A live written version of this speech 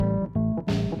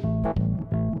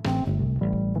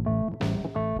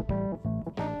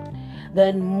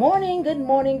Good morning, good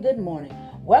morning, good morning.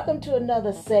 Welcome to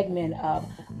another segment of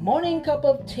Morning Cup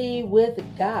of Tea with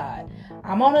God.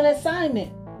 I'm on an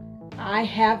assignment. I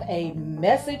have a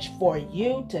message for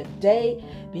you today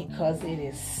because it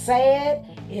is sad,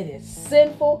 it is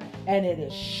sinful, and it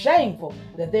is shameful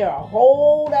that there are a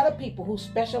whole lot of people who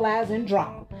specialize in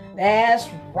drama. That's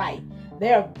right.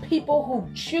 There are people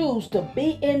who choose to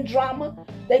be in drama.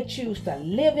 They choose to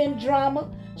live in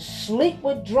drama, sleep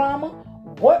with drama,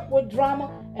 work with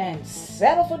drama, and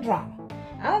settle for drama.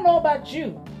 I don't know about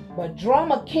you, but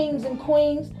drama kings and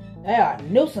queens, they are a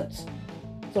nuisance.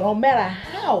 So no matter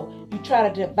how you try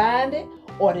to divine it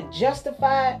or to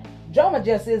justify it, drama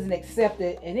just isn't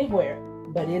accepted anywhere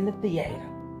but in the theater.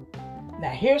 Now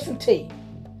here's some tea.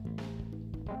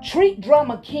 Treat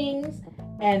drama kings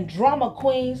and drama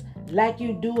queens like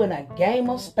you do in a game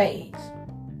of spades.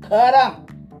 Cut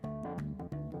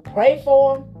them. Pray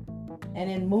for them and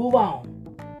then move on.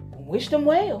 Wish them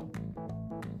well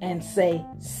and say,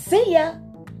 see ya.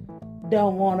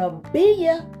 Don't want to be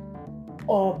ya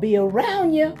or be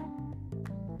around you.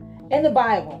 In the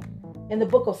Bible, in the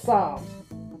book of Psalms,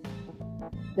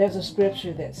 there's a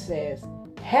scripture that says,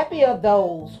 happy are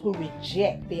those who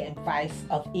reject the advice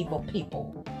of evil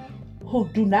people, who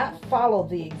do not follow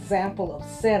the example of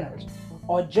sinners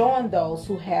or join those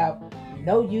who have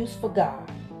no use for God.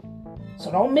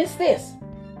 So don't miss this.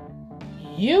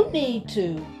 You need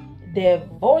to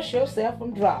divorce yourself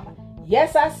from drama.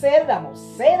 Yes, I said it. I'm going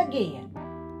to say it again.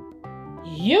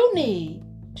 You need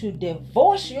to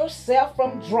divorce yourself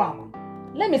from drama.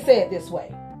 Let me say it this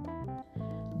way.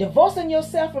 Divorcing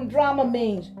yourself from drama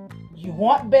means you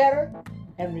want better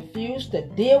and refuse to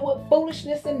deal with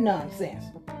foolishness and nonsense.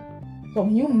 So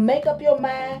when you make up your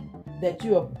mind that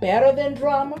you're better than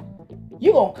drama,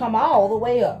 you're going to come all the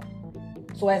way up.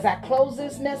 So as I close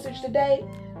this message today,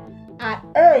 I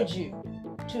urge you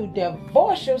to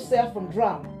divorce yourself from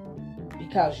drama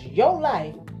because your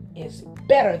life is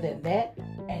better than that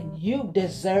and you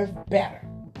deserve better.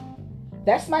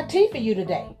 That's my tea for you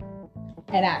today.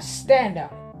 And I stand on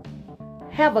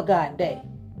it. Have a God day.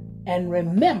 And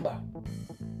remember,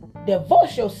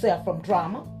 divorce yourself from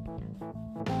drama